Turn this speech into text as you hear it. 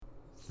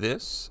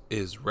This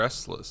is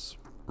Restless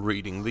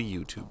reading the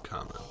YouTube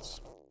comments.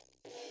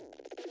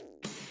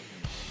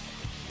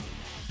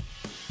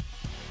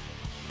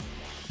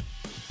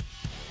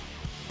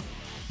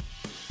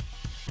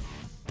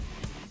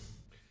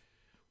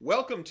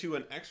 Welcome to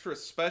an extra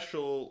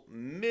special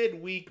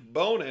midweek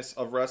bonus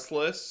of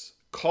Restless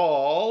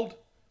called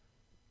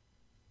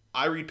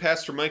I Read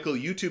Pastor Michael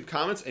YouTube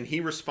comments and he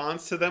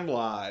responds to them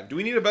live. Do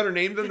we need a better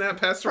name than that,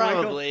 Pastor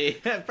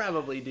Probably.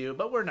 Probably do,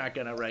 but we're not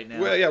gonna right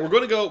now. Well, yeah, we're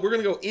gonna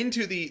go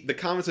into the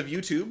comments of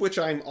YouTube, which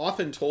I'm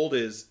often told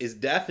is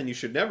death and you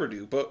should never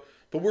do, but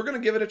we're gonna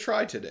give it a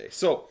try today.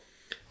 So,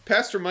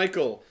 Pastor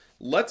Michael,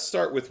 let's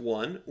start with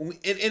one,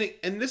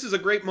 and this is a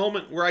great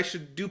moment where I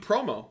should do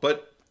promo,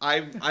 but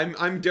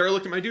I'm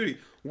derelict in my duty.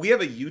 We have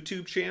a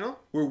YouTube channel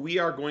where we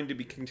are going to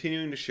be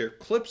continuing to share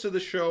clips of the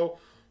show.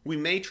 We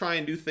may try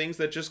and do things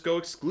that just go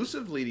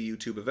exclusively to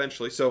YouTube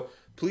eventually. So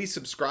please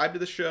subscribe to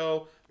the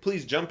show.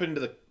 Please jump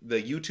into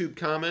the YouTube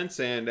comments,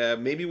 and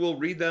maybe we'll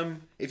read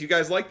them. If you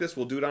guys like this,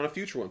 we'll do it on a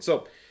future one.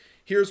 So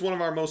here's one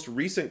of our most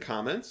recent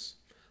comments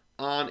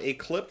on a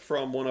clip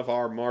from one of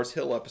our Mars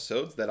Hill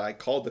episodes that I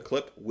called the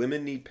clip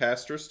Women Need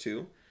Pastors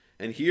Too.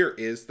 And here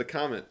is the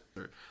comment.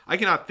 I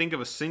cannot think of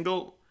a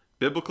single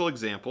biblical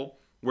example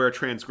where a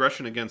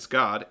transgression against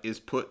God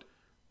is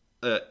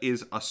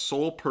a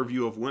sole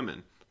purview of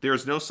women. There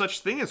is no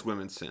such thing as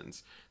women's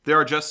sins. There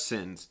are just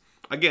sins.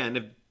 Again,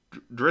 if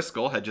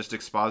Driscoll had just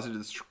exposited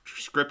the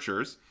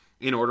scriptures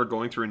in order,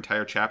 going through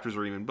entire chapters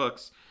or even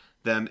books,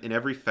 then in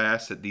every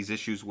facet these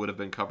issues would have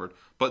been covered.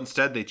 But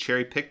instead they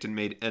cherry-picked and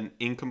made an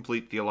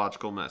incomplete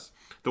theological mess.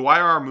 The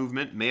YRR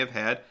movement may have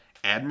had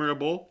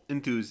admirable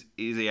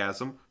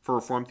enthusiasm for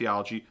Reformed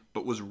theology,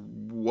 but was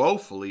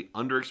woefully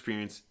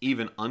underexperienced,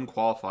 even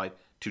unqualified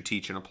to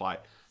teach and apply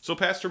it. So,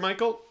 Pastor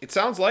Michael, it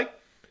sounds like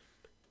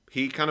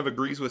he kind of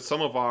agrees with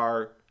some of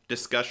our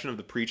discussion of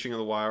the preaching of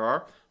the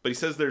YRR, but he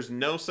says there's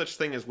no such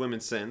thing as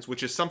women's sins,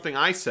 which is something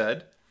I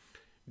said.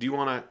 Do you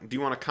want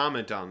to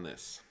comment on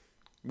this?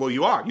 Well,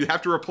 you are. You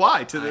have to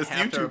reply to this YouTube. I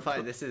have to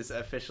reply. This is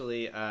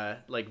officially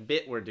like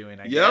bit we're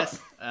doing, I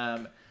guess.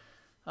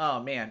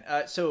 Oh man.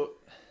 So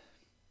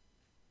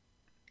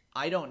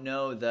I don't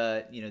know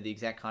the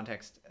exact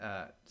context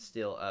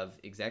still of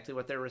exactly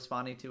what they're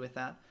responding to with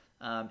that.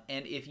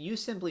 And if you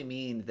simply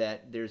mean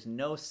that there's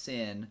no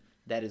sin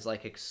that is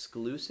like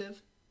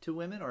exclusive to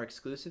women or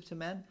exclusive to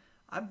men,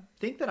 I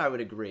think that I would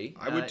agree.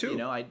 I would too.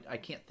 I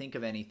can't think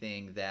of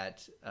anything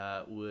that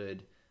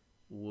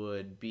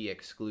would be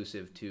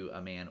exclusive to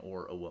a man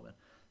or a woman.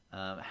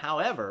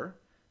 However,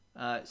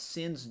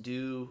 sins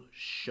do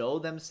show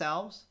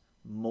themselves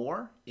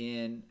more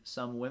in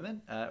some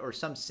women, or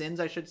some sins,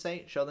 I should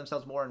say, show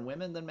themselves more in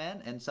women than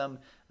men, and some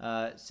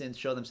sins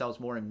show themselves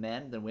more in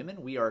men than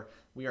women. We are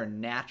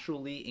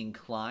naturally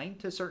inclined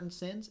to certain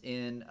sins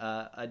in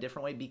a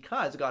different way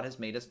because God has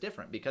made us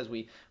different. Because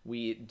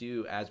we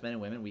do, as men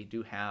and women, we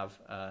do have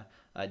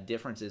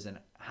differences in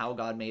how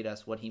God made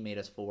us, what He made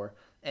us for,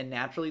 and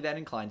naturally that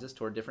inclines us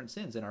toward different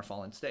sins in our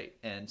fallen state.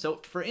 And so,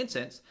 for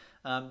instance,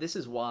 this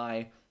is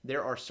why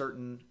there are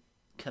certain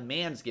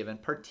commands given,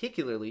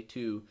 particularly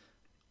to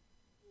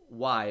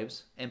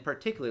wives and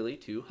particularly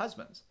to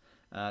husbands.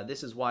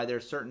 This is why there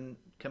are certain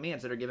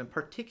commands that are given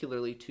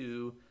particularly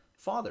to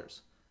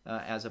fathers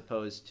as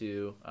opposed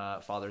to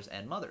fathers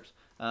and mothers.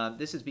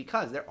 This is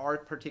because there are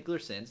particular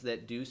sins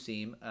that do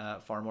seem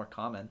far more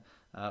common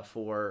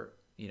for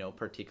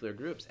particular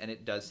groups, and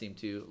it does seem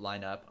to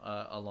line up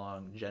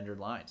along gendered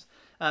lines.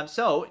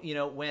 So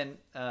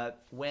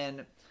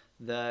when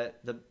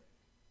the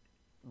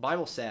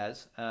Bible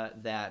says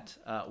that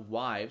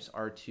wives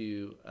are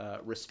to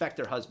respect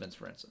their husbands,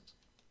 for instance.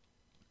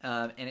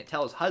 And it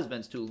tells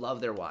husbands to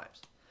love their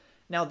wives.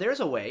 Now, there's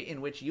a way in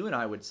which you and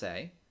I would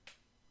say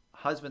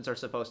husbands are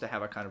supposed to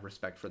have a kind of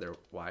respect for their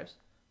wives,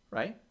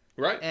 right?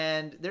 Right.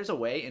 And there's a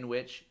way in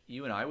which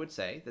you and I would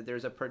say that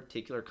there's a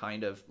particular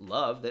kind of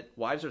love that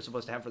wives are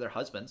supposed to have for their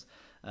husbands.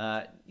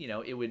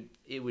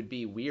 It would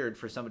be weird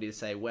for somebody to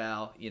say,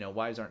 well,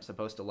 wives aren't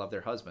supposed to love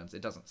their husbands.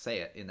 It doesn't say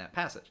it in that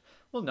passage.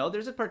 Well, no,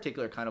 there's a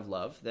particular kind of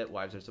love that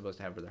wives are supposed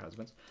to have for their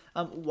husbands.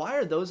 Why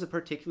are those the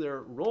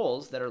particular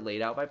roles that are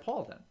laid out by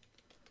Paul then?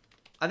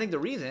 I think the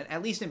reason,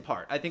 at least in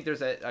part, I think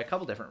there's a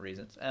couple different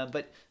reasons,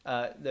 but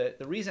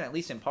the reason, at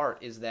least in part,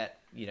 is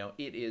that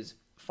it is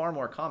far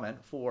more common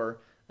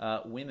for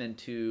women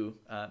to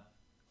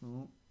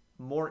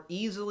more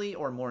easily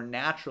or more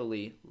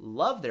naturally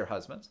love their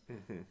husbands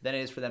than it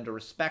is for them to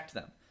respect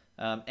them,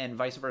 and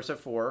vice versa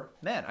for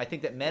men. I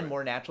think that men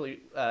more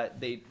naturally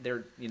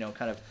they're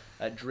kind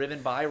of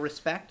driven by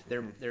respect.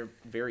 They're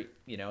very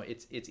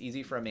it's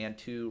easy for a man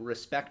to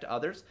respect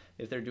others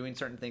if they're doing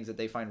certain things that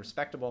they find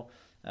respectable.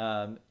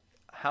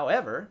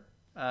 However,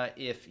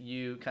 if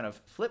you kind of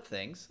flip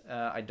things,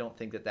 I don't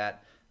think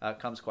that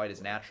comes quite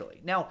as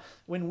naturally. Now,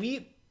 when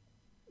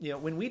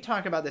we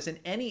talk about this in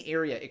any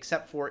area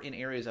except for in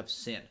areas of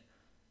sin,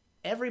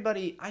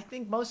 everybody, I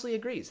think, mostly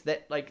agrees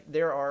that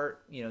there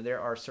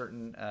are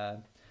certain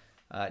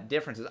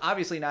differences.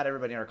 Obviously, not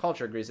everybody in our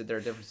culture agrees that there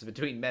are differences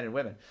between men and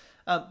women,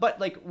 but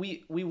like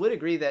we would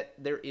agree that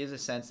there is a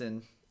sense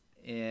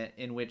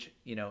in which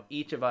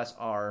each of us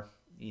are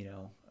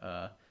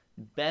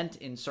bent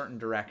in certain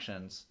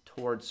directions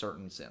towards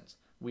certain sins.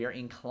 We are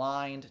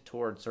inclined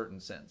towards certain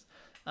sins,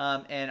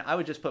 and I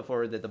would just put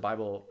forward that the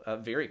Bible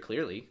very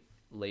clearly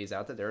lays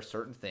out that there are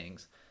certain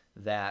things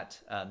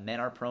that men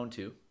are prone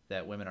to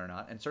that women are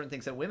not, and certain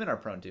things that women are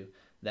prone to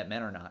that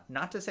men are not.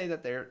 Not to say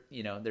that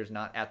there's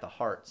not at the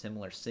heart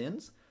similar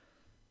sins,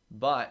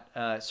 but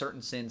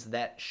certain sins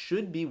that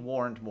should be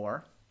warned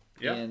more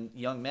in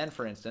young men,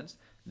 for instance,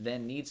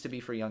 than needs to be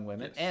for young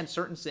women, and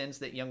certain sins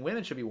that young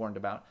women should be warned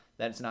about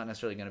that it's not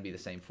necessarily going to be the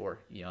same for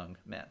young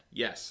men.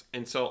 Yes,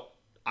 and so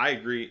I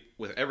agree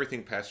with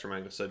everything Pastor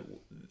Michael said.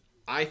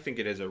 I think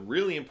it is a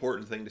really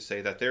important thing to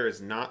say that there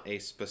is not a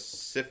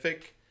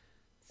specific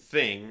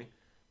thing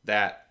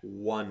that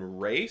one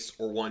race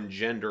or one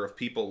gender of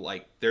people,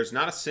 like, there's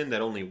not a sin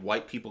that only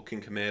white people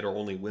can commit or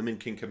only women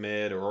can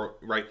commit, or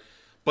right?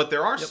 But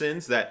there are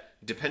sins that,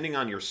 depending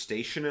on your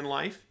station in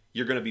life,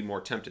 you're going to be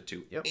more tempted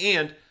to.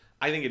 And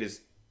I think it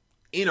is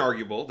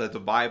inarguable that the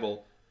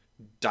Bible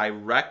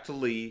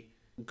directly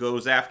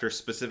goes after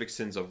specific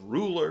sins of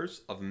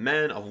rulers, of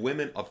men, of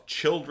women, of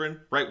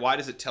children, right? Why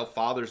does it tell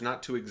fathers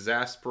not to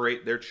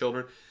exasperate their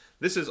children?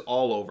 This is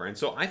all over. And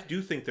so I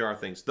do think there are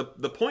things. The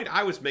point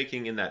I was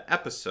making in that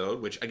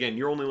episode, which, again,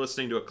 you're only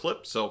listening to a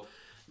clip, so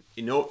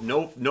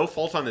no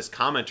fault on this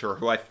commenter,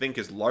 who I think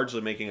is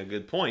largely making a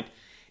good point,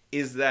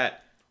 is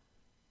that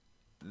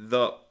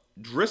the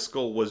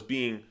Driscoll was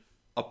being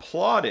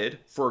applauded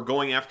for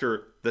going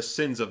after the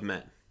sins of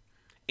men.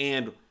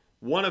 And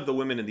one of the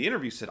women in the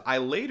interview said, I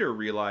later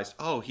realized,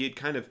 he had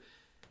kind of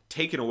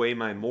taken away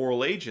my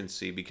moral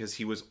agency because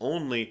he was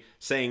only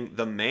saying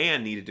the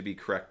man needed to be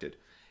corrected.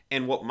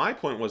 And what my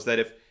point was that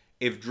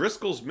if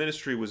Driscoll's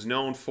ministry was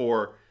known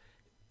for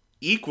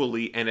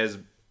equally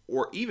and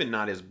or even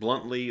not as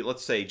bluntly,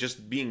 let's say,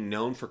 just being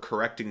known for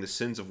correcting the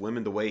sins of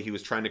women the way he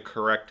was trying to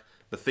correct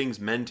the things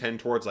men tend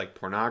towards, like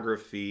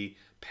pornography,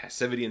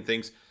 passivity, and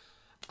things,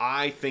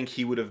 I think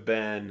he would have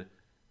been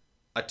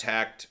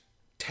attacked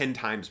 10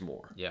 times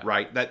more. Yeah.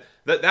 Right?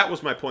 That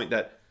was my point,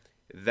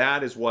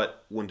 that is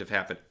what wouldn't have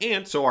happened.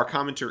 And so our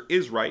commenter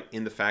is right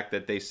in the fact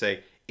that they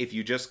say, if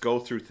you just go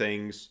through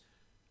things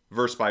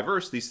verse by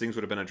verse, these things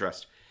would have been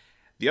addressed.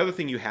 The other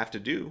thing you have to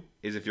do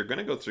is, if you're going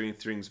to go through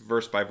things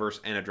verse by verse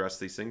and address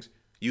these things,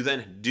 you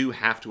then do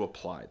have to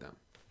apply them.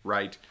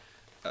 Right?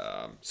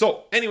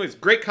 So anyways,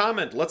 great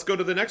comment. Let's go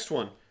to the next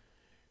one.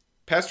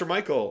 Pastor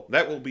Michael,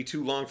 that will be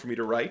too long for me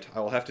to write. I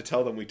will have to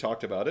tell them we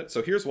talked about it.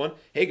 So here's one.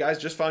 Hey guys,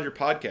 just found your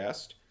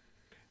podcast.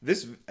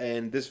 This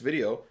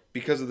video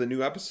because of the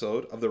new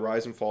episode of The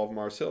Rise and Fall of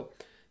Mars Hill.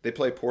 They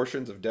play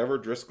portions of Dever,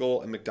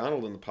 Driscoll, and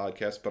McDonald in the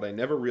podcast, but I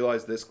never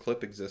realized this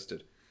clip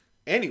existed.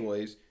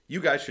 Anyways, you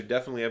guys should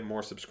definitely have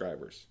more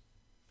subscribers.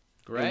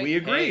 Great. And we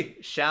agree. Hey,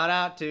 shout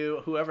out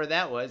to whoever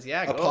that was.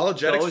 Yeah.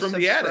 Apologetics from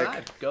the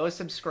attic. Go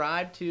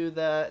subscribe to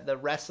the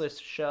Restless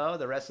Show,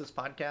 the Restless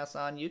Podcast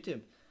on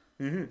YouTube.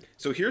 Mm-hmm.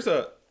 So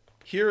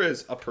here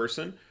is a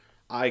person.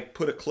 I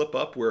put a clip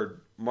up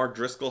where Mark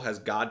Driscoll has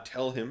God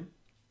tell him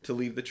to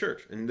leave the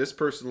church. And this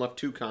person left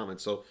 2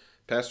 comments. So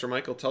Pastor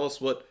Michael, tell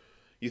us what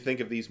you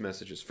think of these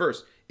messages.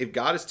 First, if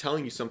God is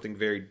telling you something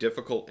very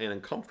difficult and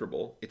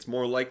uncomfortable, it's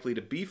more likely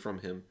to be from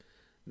him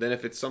than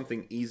if it's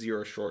something easy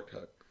or a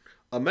shortcut.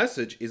 A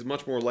message is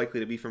much more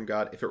likely to be from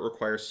God if it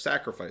requires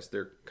sacrifice,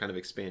 they're kind of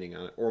expanding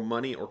on it, or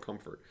money or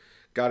comfort.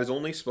 God has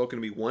only spoken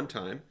to me one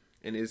time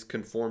and is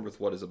conformed with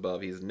what is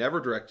above. He has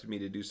never directed me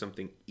to do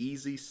something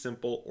easy,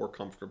 simple, or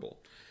comfortable.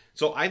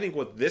 So I think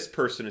what this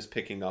person is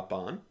picking up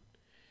on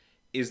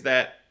is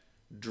that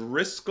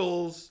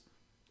Driscoll's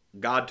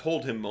God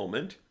told him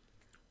moment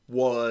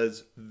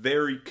was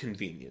very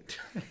convenient.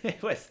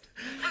 It was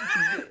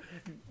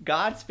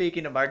God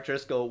speaking to Mark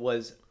Driscoll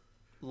was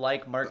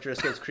like Mark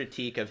Driscoll's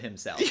critique of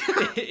himself.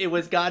 It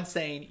was God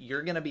saying,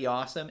 you're going to be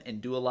awesome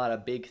and do a lot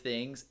of big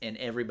things, and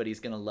everybody's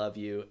going to love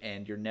you,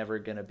 and you're never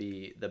going to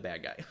be the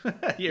bad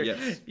guy.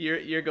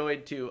 You're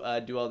going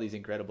to do all these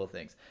incredible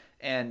things.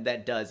 And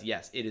that does,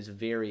 yes, it is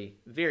very,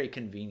 very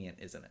convenient,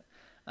 isn't it?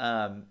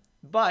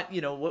 But,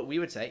 what we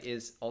would say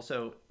is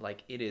also,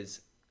 like, it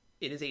is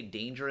a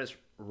dangerous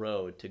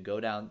road to go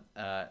down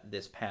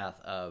this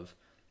path of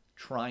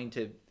trying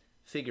to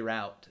figure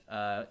out,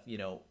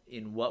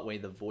 in what way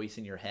the voice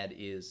in your head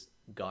is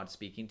God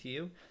speaking to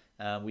you.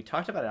 We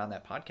talked about it on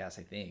that podcast,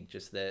 I think,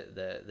 just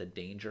the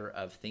danger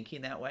of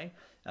thinking that way.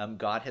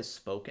 God has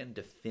spoken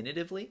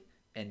definitively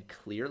and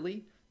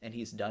clearly, and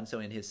he's done so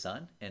in his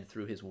son and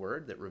through his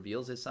word that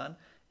reveals his son.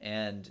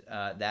 And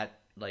that,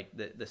 like,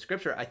 the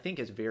scripture, I think,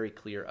 is very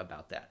clear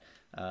about that.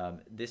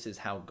 This is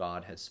how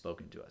God has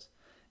spoken to us.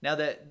 Now,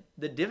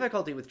 the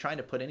difficulty with trying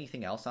to put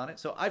anything else on it,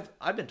 so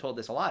I've been told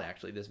this a lot,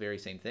 actually, this very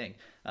same thing,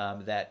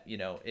 that,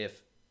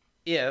 if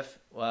if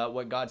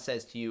what God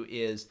says to you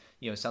is,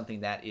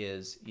 something that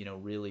is,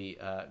 really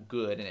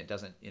good and it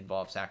doesn't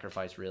involve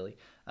sacrifice really,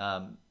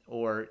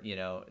 or,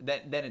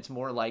 then it's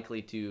more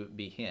likely to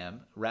be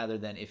him rather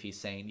than if he's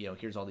saying,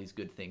 here's all these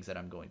good things that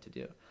I'm going to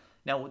do.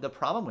 Now, the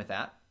problem with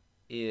that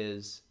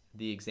is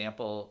the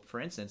example,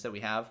 for instance, that we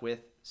have with,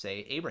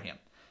 say, Abraham.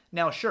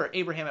 Now, sure,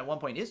 Abraham at one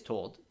point is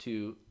told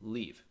to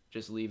leave,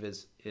 just leave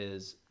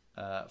his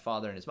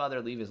father and his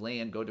mother, leave his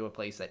land, go to a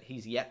place that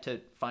he's yet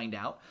to find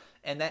out.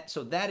 And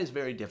that is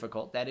very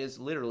difficult. That is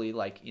literally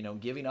like,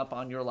 giving up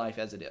on your life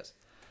as it is.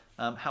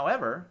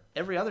 However,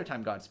 every other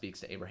time God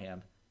speaks to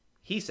Abraham,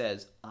 he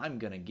says, I'm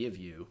going to give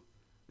you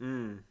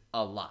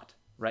a lot,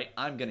 right?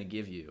 I'm going to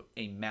give you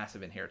a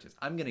massive inheritance.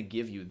 I'm going to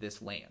give you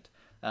this land.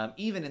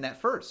 Even in that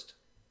first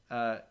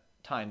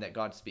time that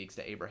God speaks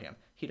to Abraham,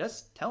 he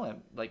does tell him,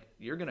 like,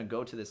 you're going to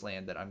go to this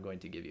land that I'm going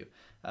to give you.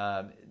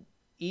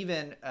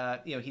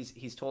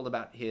 He's told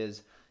about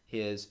his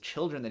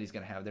children that he's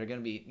going to have. They're going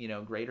to be,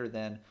 greater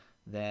than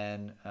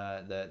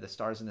the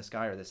stars in the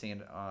sky or the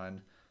sand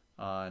on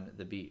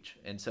the beach.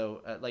 And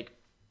so,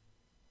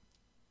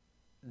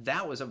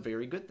 that was a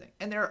very good thing.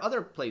 And there are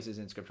other places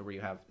in Scripture where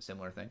you have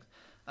similar things.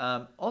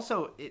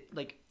 Also,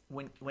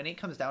 when it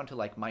comes down to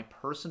like my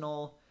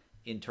personal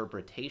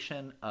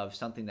interpretation of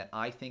something that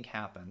I think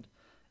happened,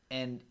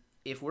 and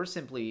if we're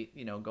simply,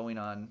 going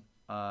on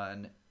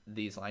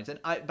these lines, and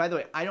by the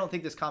way, I don't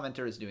think this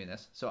commenter is doing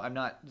this, so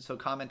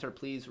commenter,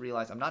 please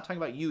realize I'm not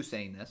talking about you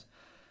saying this,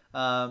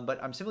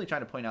 but I'm simply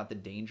trying to point out the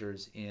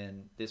dangers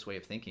in this way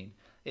of thinking,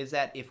 is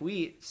that if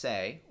we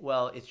say,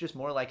 well, it's just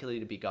more likely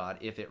to be God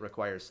if it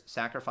requires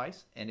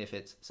sacrifice and if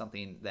it's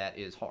something that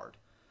is hard.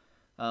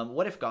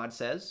 What if God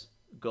says,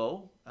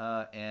 go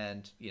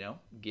and,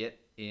 get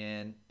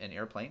in an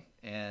airplane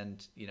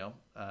and,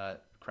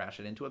 crash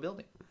it into a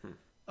building? Mm-hmm.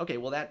 Okay,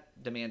 well, that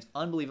demands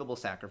unbelievable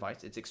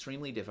sacrifice. It's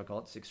extremely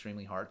difficult. It's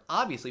extremely hard.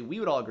 Obviously, we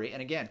would all agree.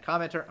 And again,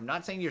 commenter, I'm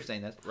not saying you're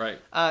saying this. Right.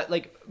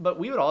 But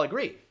we would all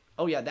agree.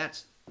 Oh, yeah,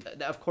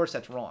 of course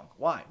that's wrong.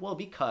 Why? Well,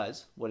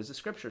 because what does the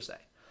Scripture say?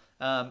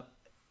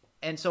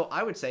 And so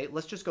I would say,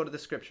 let's just go to the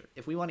Scripture.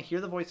 If we want to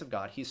hear the voice of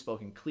God, he's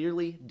spoken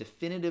clearly,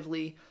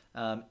 definitively,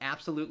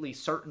 absolutely,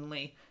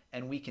 certainly,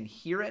 and we can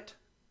hear it,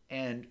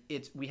 and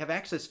we have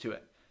access to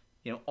it,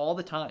 all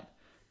the time.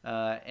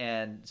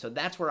 And so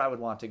that's where I would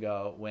want to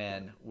go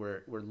when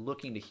we're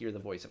looking to hear the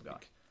voice of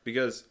God.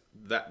 Because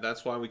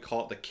that's why we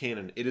call it the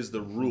canon. It is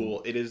the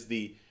rule. It is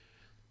the,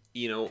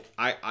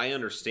 I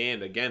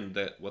understand, again,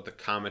 that what the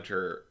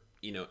commenter,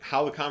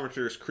 how the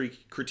commenter is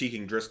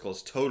critiquing Driscoll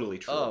is totally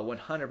true. Oh,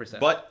 100%.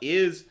 But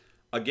it's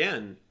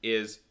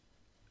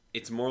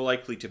more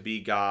likely to be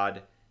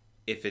God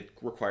if it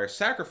requires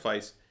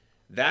sacrifice.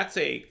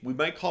 We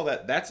might call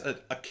that's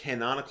a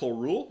canonical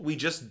rule we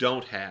just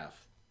don't have.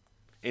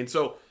 And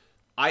so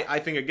I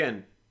think,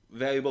 again,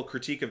 valuable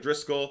critique of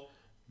Driscoll,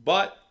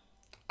 but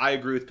I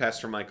agree with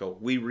Pastor Michael.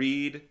 We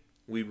read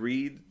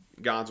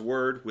God's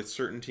word with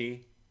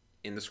certainty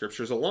in the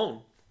Scriptures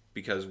alone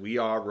because we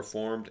are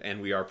Reformed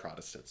and we are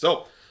Protestant.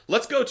 So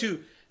let's go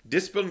to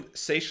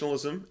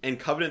dispensationalism and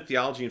covenant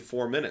theology in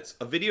 4 minutes,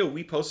 a video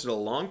we posted a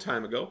long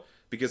time ago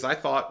because I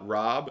thought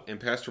Rob and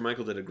Pastor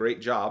Michael did a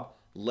great job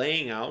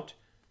laying out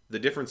the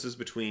differences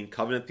between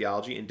covenant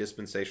theology and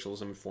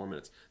dispensationalism in 4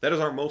 minutes. That is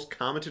our most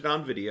commented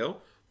on video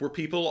where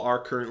people are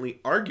currently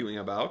arguing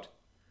about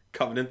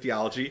covenant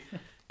theology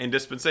and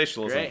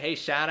dispensationalism. Great. Hey,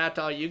 shout out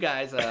to all you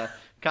guys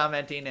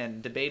commenting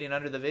and debating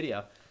under the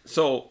video.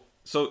 So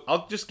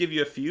I'll just give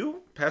you a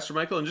few, Pastor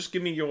Michael, and just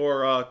give me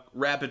your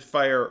rapid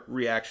fire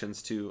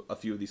reactions to a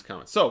few of these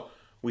comments. So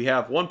we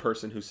have one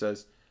person who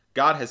says,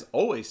 God has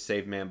always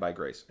saved man by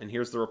grace. And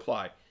here's the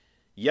reply.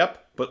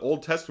 Yep, but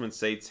Old Testament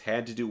saints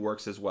had to do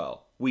works as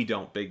well. We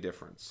don't. Big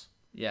difference.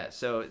 Yeah,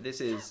 so this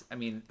is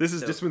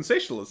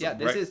dispensationalism. Yeah,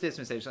 this is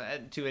dispensational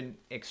to an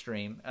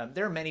extreme.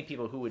 There are many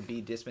people who would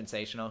be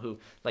dispensational who,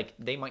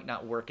 they might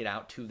not work it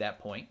out to that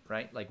point,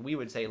 right? Like, we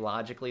would say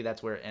logically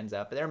that's where it ends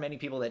up. But there are many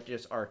people that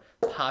just are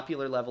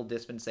popular level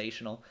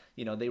dispensational.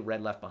 They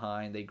read Left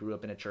Behind. They grew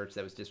up in a church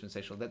that was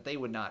dispensational, that they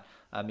would not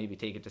maybe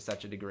take it to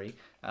such a degree.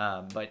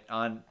 But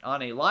on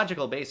a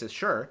logical basis,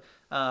 sure.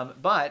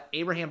 But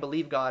Abraham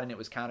believed God, and it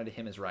was counted to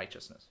him as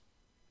righteousness.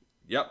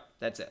 Yep,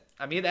 that's it.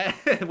 I mean,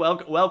 that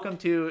welcome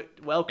to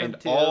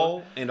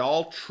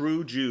all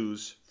true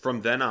Jews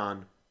from then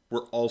on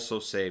were also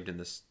saved in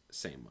this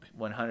same way.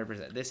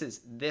 100%.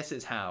 This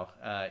is how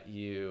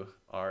you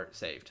are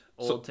saved,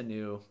 old to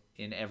new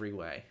in every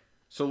way.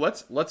 So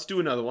let's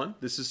do another one.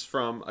 This is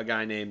from a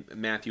guy named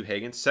Matthew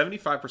Hagen.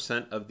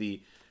 75% of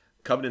the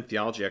covenant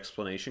theology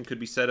explanation could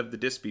be said of the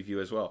Dispy view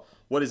as well.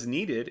 What is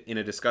needed in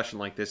a discussion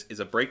like this is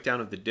a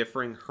breakdown of the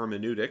differing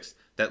hermeneutics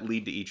that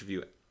lead to each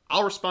view.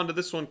 I'll respond to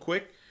this one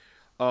quick.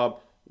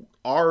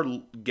 Our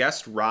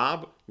guest,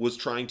 Rob, was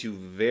trying to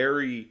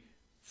very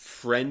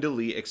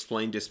friendly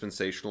explain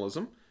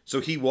dispensationalism.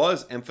 So he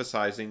was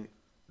emphasizing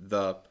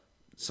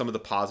some of the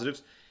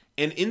positives.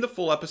 And in the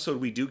full episode,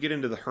 we do get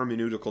into the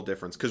hermeneutical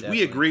difference because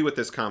we agree with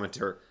this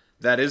commenter.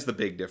 That is the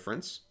big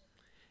difference.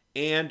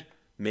 And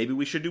maybe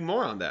we should do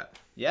more on that.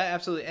 Yeah,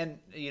 absolutely. And,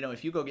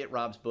 if you go get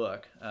Rob's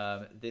book,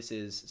 this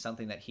is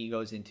something that he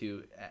goes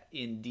into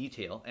in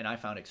detail, and I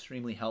found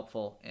extremely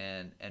helpful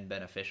and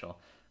beneficial.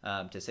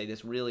 To say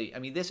this really,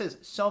 this is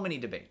so many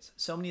debates.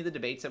 So many of the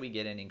debates that we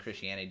get in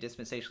Christianity,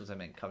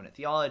 dispensationalism and covenant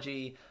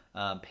theology,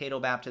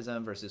 paedo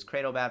baptism versus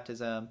credo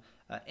baptism,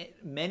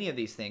 many of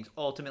these things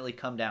ultimately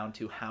come down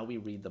to how we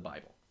read the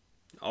Bible.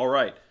 All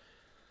right.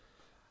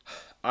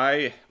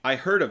 I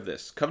heard of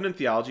this. Covenant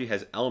theology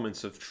has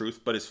elements of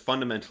truth, but is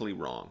fundamentally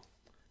wrong.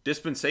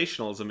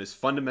 Dispensationalism is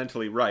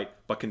fundamentally right,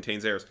 but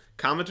contains errors.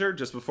 Commenter,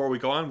 just before we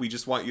go on, we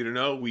just want you to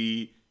know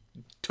we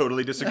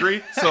totally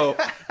disagree. So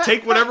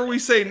take whatever we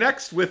say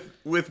next with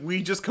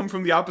we just come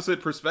from the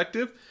opposite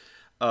perspective.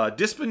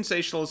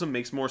 Dispensationalism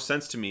makes more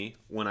sense to me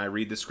when I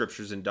read the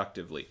scriptures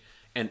inductively.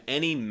 And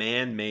any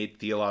man-made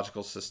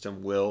theological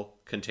system will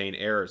contain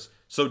errors.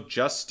 So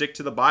just stick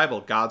to the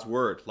Bible, God's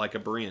word, like a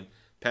Berean.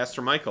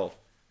 Pastor Michael.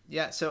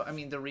 Yeah, so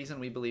the reason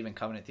we believe in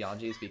covenant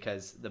theology is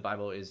because the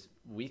Bible is,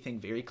 we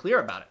think, very clear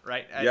about it,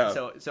 right? Yeah.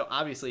 So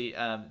obviously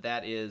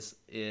that is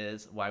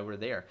why we're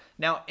there.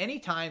 Now,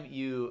 anytime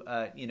you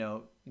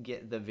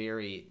get the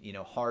very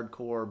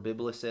hardcore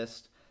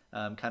biblicist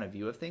kind of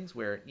view of things,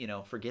 where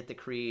forget the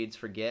creeds,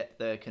 forget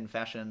the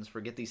confessions,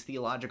 forget these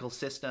theological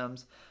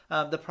systems.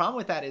 The problem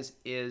with that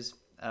is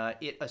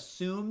it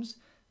assumes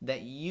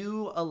that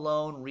you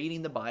alone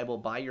reading the Bible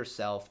by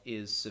yourself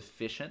is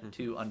sufficient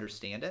to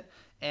understand it.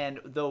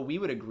 And though we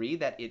would agree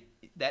that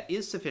that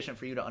is sufficient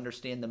for you to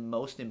understand the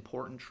most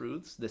important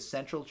truths, the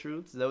central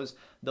truths,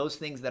 those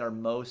things that are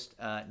most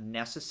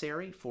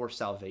necessary for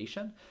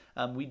salvation,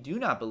 we do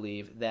not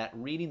believe that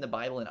reading the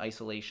Bible in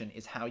isolation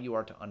is how you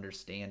are to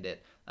understand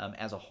it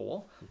as a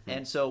whole.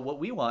 And so what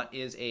we want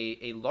is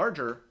a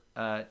larger,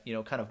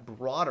 kind of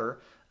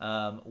broader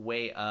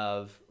way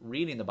of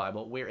reading the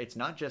Bible, where it's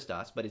not just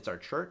us, but it's our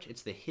church,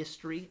 it's the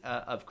history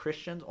of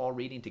Christians all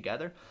reading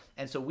together.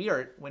 And so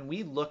when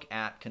we look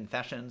at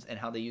confessions and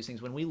how they use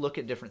things, when we look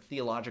at different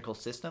theological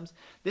systems,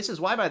 this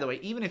is why, by the way,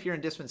 even if you're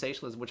in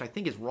dispensationalism, which I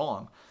think is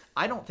wrong,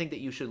 I don't think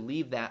that you should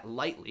leave that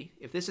lightly.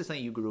 If this is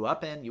something you grew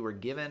up in, you were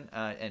given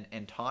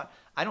and taught,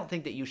 I don't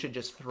think that you should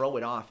just throw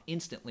it off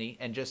instantly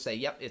and just say,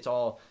 yep, it's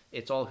all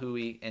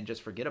hooey, and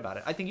just forget about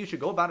it. I think you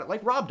should go about it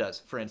like Rob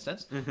does, for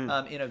instance,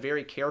 in a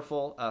very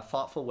careful,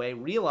 thoughtful way,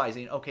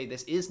 realizing, okay,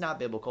 this is not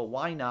biblical.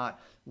 Why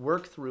not?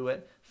 Work through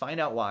it,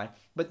 find out why,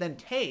 but then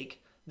take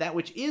that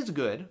which is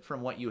good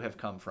from what you have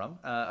come from.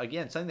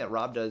 Again, something that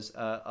Rob does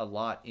a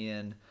lot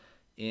in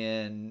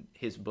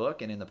his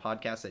book and in the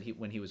podcast that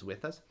when he was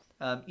with us.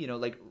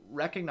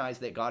 Recognize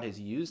that God has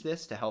used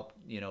this to help,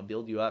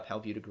 build you up,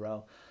 help you to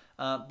grow.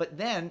 But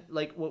then,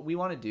 what we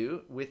want to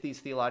do with these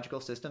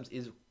theological systems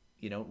is,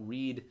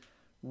 read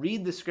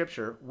the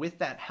scripture with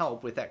that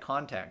help, with that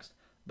context,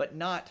 but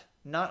not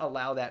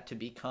allow that to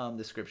become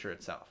the scripture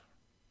itself.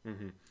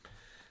 Mm-hmm.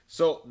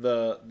 So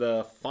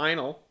the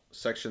final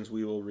sections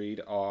we will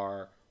read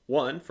are,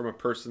 one, from a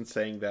person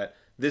saying that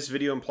this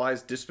video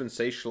implies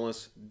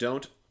dispensationalists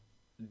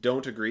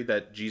don't agree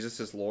that Jesus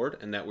is Lord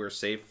and that we're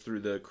saved through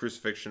the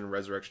crucifixion and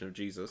resurrection of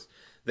Jesus.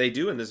 They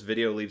do, and this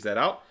video leaves that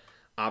out.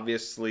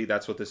 Obviously,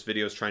 that's what this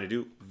video is trying to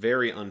do.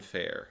 Very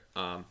unfair.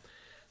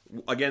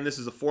 Again, this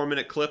is a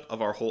 4-minute clip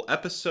of our whole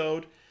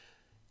episode.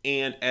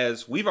 And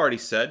as we've already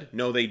said,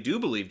 no, they do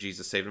believe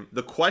Jesus saved them.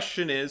 The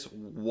question is,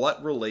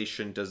 what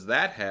relation does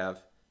that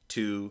have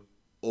to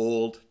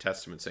Old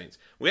Testament saints?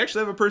 We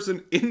actually have a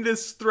person in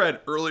this thread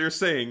earlier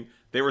saying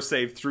they were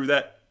saved through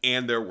that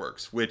and their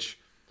works, which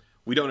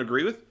we don't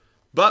agree with,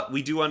 but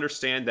we do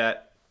understand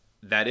that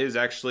that is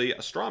actually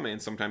a straw man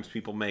sometimes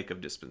people make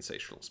of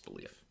dispensationalist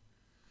belief.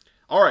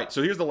 All right,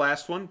 so here's the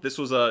last one. This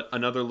was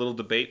another little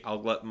debate.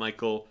 I'll let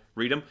Michael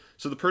read them.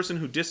 So the person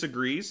who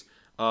disagrees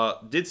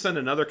did send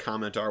another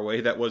comment our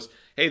way that was,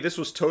 hey, this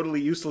was totally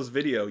useless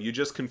video. You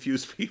just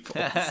confused people.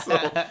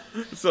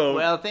 So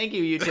well, thank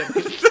you,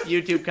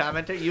 YouTube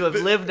commenter. You have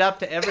lived up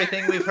to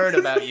everything we've heard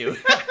about you.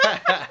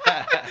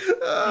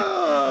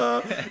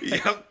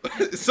 Yep.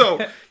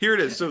 So here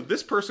it is. So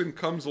this person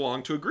comes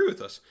along to agree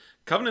with us.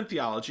 Covenant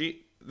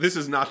theology, this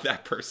is not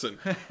that person.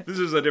 This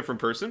is a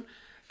different person.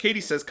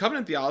 Katie says,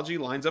 covenant theology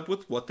lines up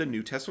with what the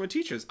New Testament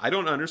teaches. I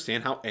don't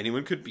understand how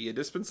anyone could be a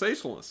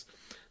dispensationalist.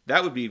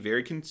 That would be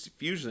very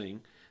confusing,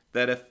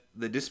 that if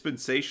the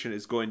dispensation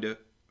is going to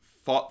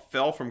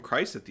fell from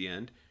Christ at the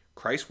end,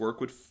 Christ's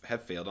work would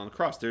have failed on the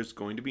cross. There's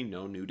going to be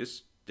no new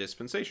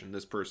dispensation.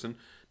 This person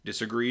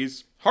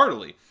disagrees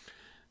heartily.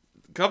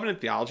 Covenant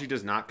theology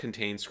does not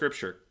contain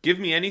scripture. Give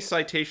me any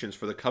citations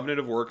for the covenant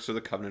of works or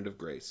the covenant of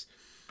grace.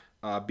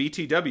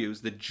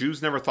 BTWs, the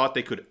Jews never thought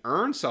they could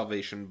earn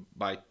salvation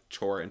by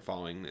Torah and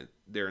following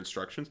their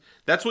instructions.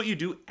 That's what you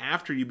do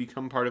after you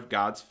become part of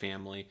God's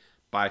family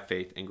by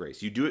faith and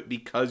grace. You do it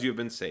because you have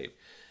been saved,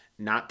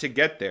 not to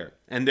get there.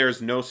 And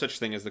there's no such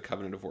thing as the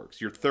covenant of works.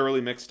 You're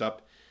thoroughly mixed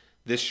up.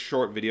 This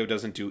short video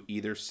doesn't do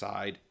either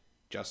side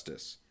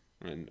justice.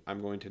 And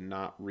I'm going to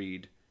not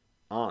read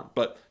on.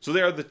 But so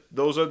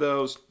those are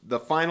the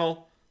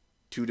final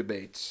two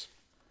debates.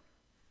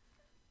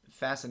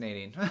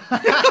 Fascinating.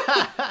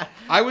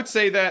 I would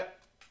say that,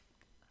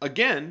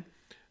 again,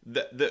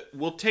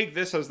 we'll take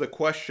this as the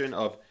question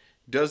of,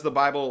 does the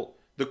Bible...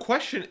 The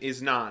question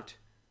is not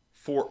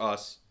for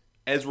us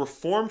as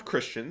Reformed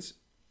Christians.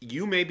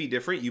 You may be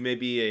different. You may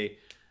be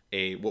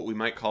a what we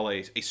might call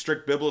a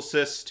strict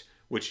biblicist,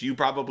 which you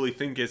probably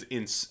think is...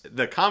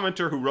 The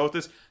commenter who wrote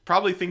this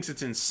probably thinks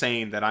it's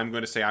insane that I'm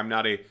going to say I'm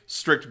not a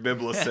strict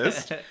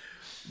biblicist.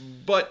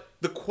 But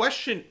the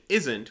question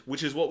isn't,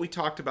 which is what we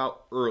talked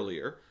about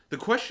earlier, the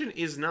question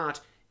is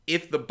not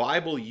if the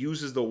Bible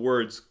uses the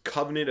words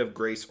covenant of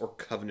grace or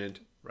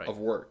covenant of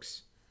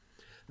works.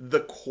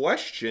 The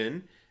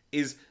question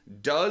is,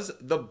 does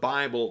the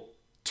Bible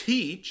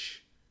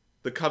teach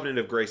the covenant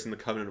of grace and the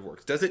covenant of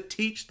works? Does it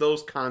teach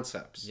those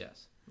concepts?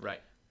 Yes, right.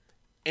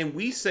 And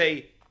we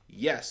say,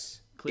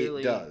 yes,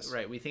 clearly, it does.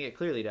 Right, we think it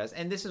clearly does.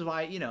 And this is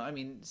why,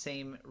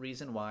 same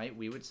reason why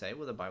we would say,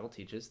 well, the Bible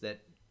teaches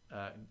that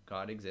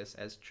God exists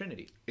as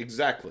Trinity.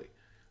 Exactly.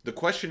 The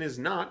question is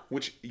not,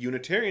 which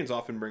Unitarians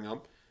often bring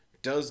up,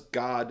 does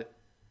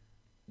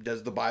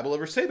the Bible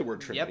ever say the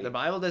word Trinity? Yep, the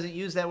Bible doesn't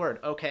use that word.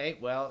 Okay,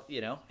 well,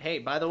 hey,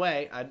 by the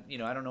way, I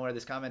don't know where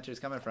this commenter is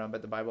coming from,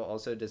 but the Bible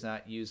also does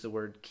not use the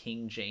word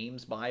King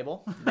James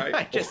Bible. Right.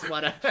 I just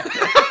want to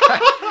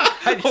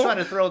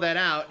throw that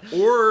out.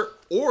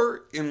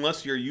 Or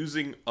unless you're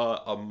using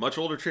a much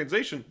older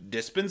translation,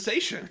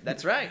 dispensation.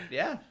 That's right.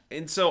 Yeah.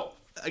 And so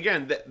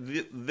again,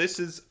 this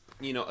is,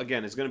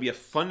 again, it's going to be a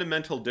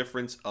fundamental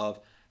difference of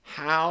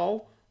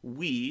how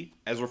we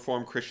as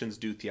Reformed Christians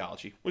do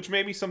theology, which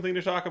may be something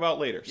to talk about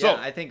later. Yeah,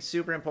 I think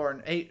super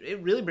important. Hey,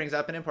 it really brings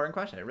up an important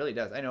question. It really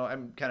does. I know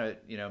I'm kind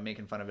of,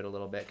 making fun of it a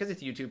little bit because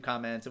it's YouTube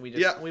comments and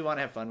we want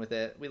to have fun with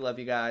it. We love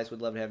you guys.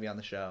 We'd love to have you on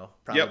the show.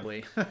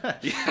 Probably. Yep.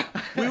 Yeah.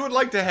 We would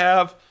like to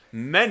have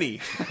many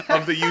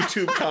of the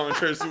YouTube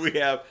commenters we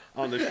have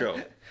on the show.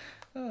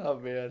 Oh,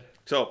 man.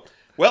 So,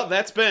 well,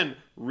 that's been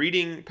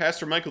reading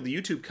Pastor Michael the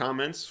YouTube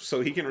comments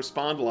so he can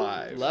respond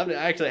live. Loved it.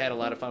 I actually had a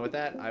lot of fun with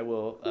that. I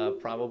will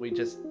probably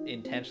just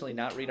intentionally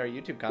not read our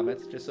YouTube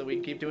comments just so we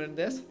can keep doing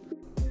this.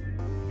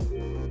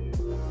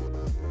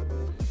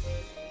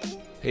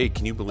 Hey,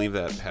 can you believe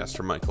that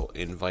Pastor Michael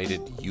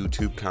invited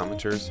YouTube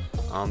commenters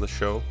on the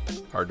show?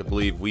 Hard to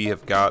believe. We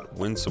have got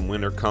Win Some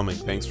Winter coming.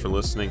 Thanks for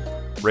listening.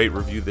 Rate,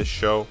 review this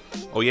show.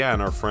 Oh yeah,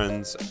 and our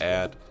friends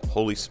at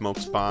Holy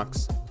Smokes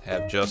Box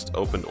have just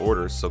opened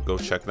orders, so go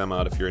check them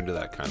out if you're into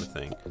that kind of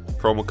thing.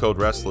 Promo code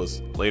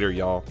Restless. Later,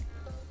 y'all.